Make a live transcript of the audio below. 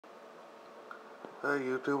Hey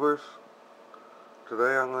YouTubers,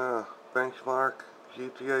 today I'm going to benchmark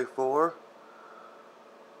GTA 4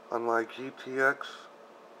 on my GTX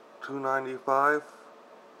 295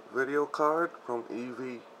 video card from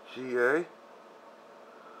EVGA.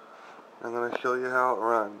 I'm going to show you how it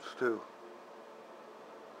runs too.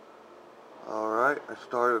 Alright, I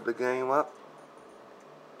started the game up.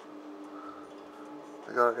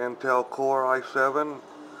 I got an Intel Core i7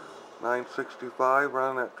 965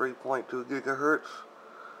 running at 3.2 gigahertz.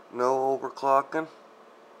 No overclocking.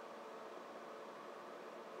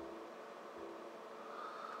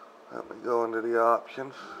 Let me go into the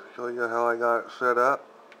options, show you how I got it set up.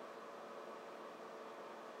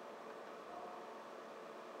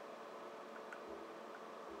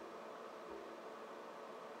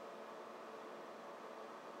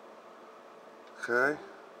 Okay.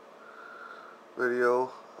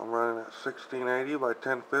 Video, I'm running at 1680 by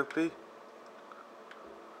 1050.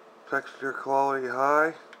 Texture quality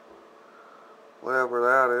high. Whatever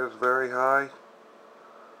that is, very high.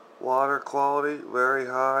 Water quality, very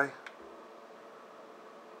high.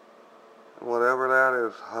 And whatever that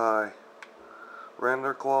is, high.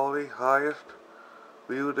 Render quality, highest.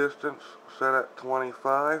 View distance, set at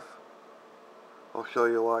 25. I'll show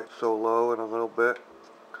you why it's so low in a little bit.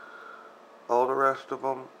 All the rest of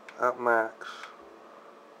them at max.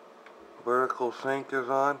 Vertical sync is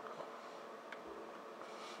on.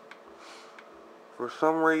 For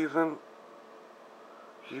some reason,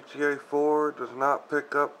 GTA 4 does not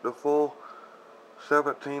pick up the full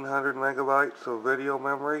 1700 megabytes of video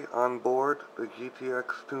memory on board the GTX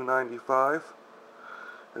 295.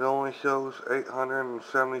 It only shows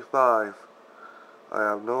 875. I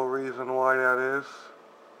have no reason why that is.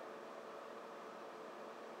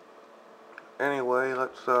 Anyway,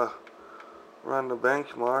 let's run the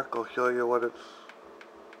benchmark. I'll show you what it's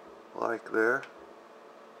like there.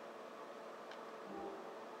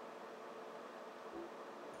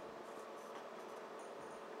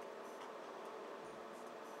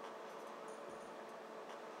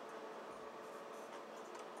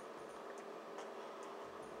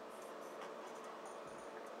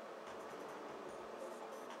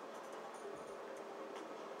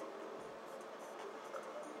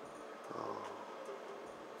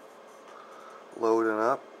 Loading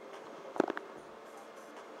up.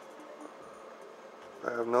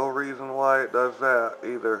 I have no reason why it does that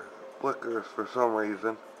either. Flickers for some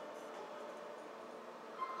reason.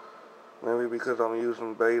 Maybe because I'm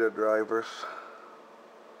using beta drivers.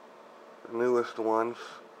 The newest ones.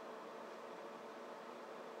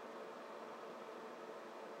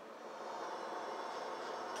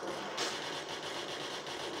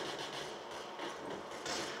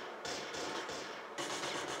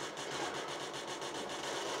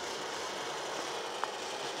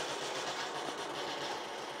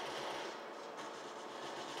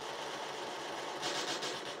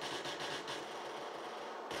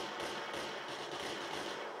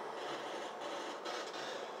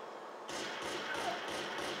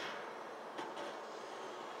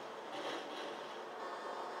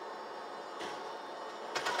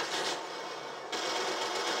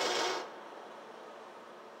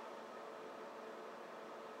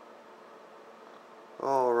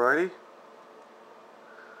 Alrighty.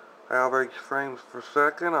 Average frames per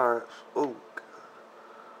second are, oh,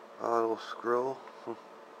 auto scroll.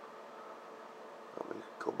 Let me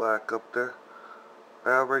go back up there.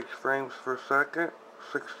 Average frames per second,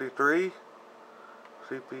 63.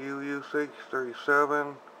 CPU usage,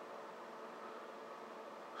 37.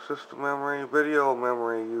 System memory, video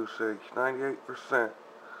memory usage, 98%.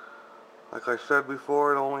 Like I said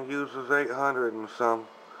before, it only uses 800 and some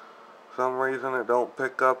reason it don't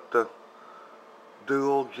pick up the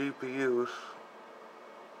dual GPUs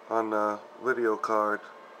on the video card.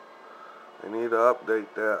 They need to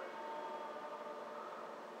update that.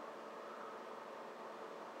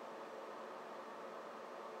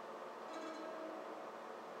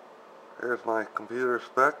 Here's my computer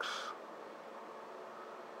specs.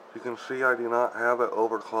 You can see I do not have it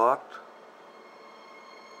overclocked.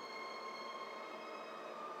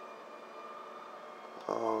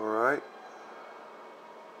 Alright.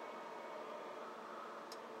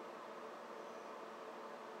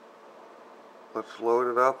 Let's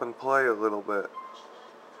load it up and play a little bit.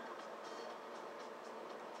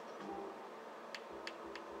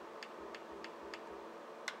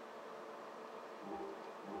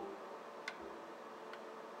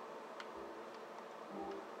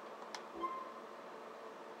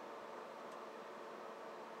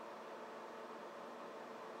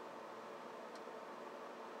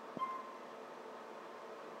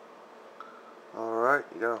 Alright,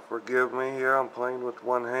 you gotta forgive me here, I'm playing with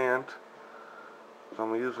one hand. So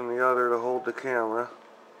I'm using the other to hold the camera.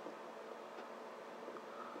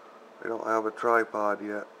 I don't have a tripod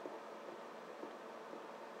yet.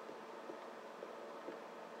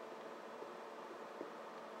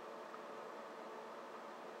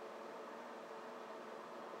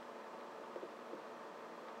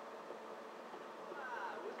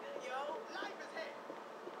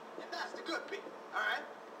 That's the good bit, alright?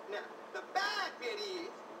 Now, the bad bit is,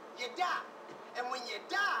 you die. And when you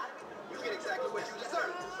die, you get exactly what you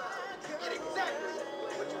deserve. You get exactly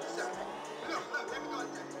what you deserve. Look, let me go and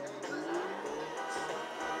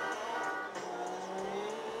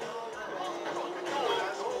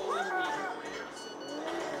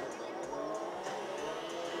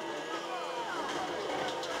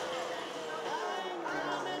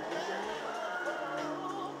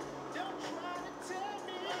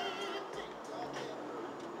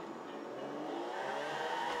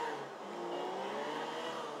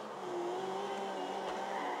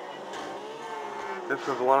This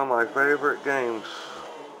is one of my favorite games.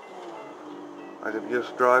 I could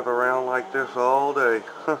just drive around like this all day.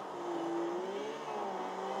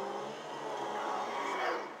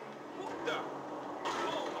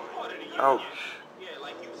 Ouch.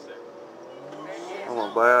 I'm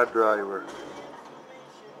a bad driver.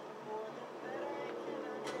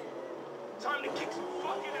 time to kick some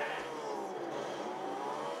fucking ass.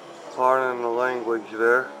 Pardon the language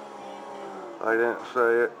there. I didn't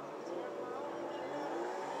say it.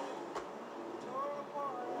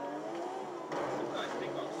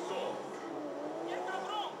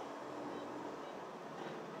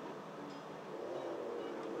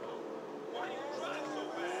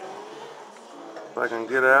 If I can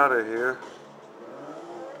get out of here.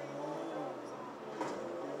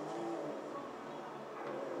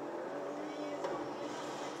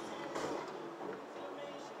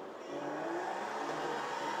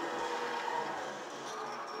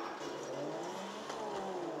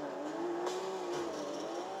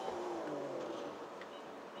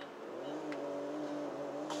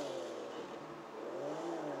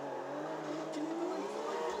 Can you believe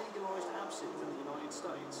they legalized absinthe in the United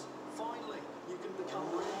States? Finally, you can become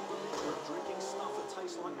really believer at drinking stuff that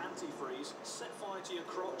tastes like antifreeze, set fire to your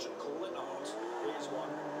crotch and call it art. Here's one.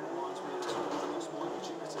 Reminds me of the time I lost my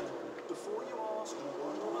virginity. Before you ask, you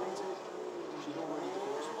weren't related. She'd already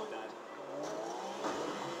divorced my dad.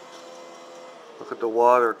 Look at the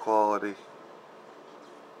water quality.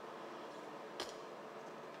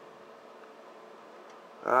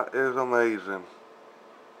 That is amazing.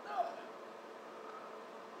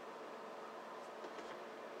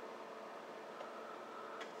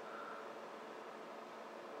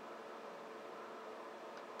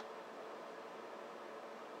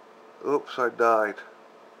 Oops, I died.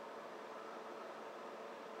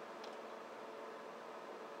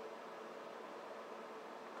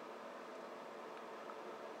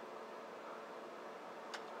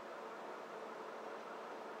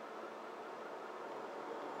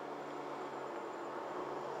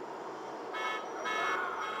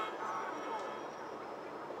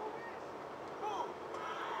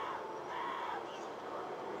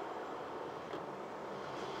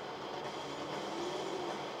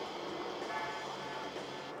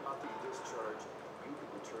 After you discharge, you can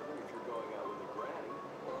determine if you're going out with a granny.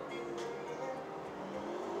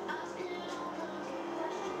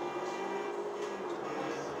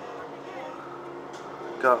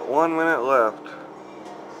 Got 1 minute left.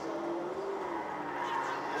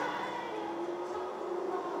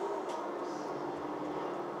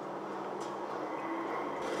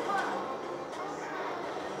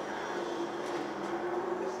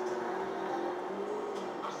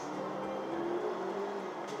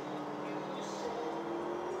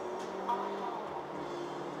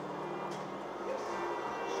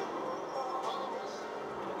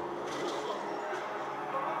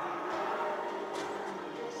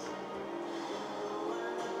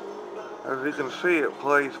 As you can see, it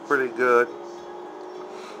plays pretty good.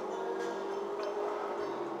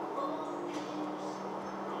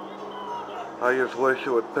 I just wish it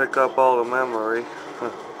would pick up all the memory.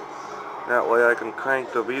 That way I can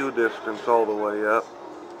crank the view distance all the way up.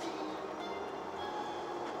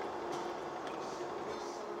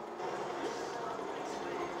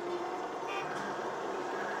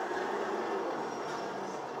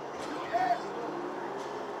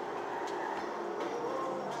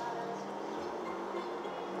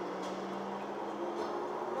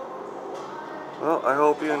 Well, I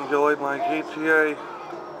hope you enjoyed my GTA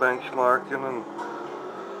benchmarking and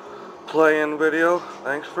playing video.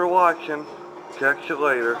 Thanks for watching. Catch you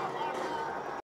later.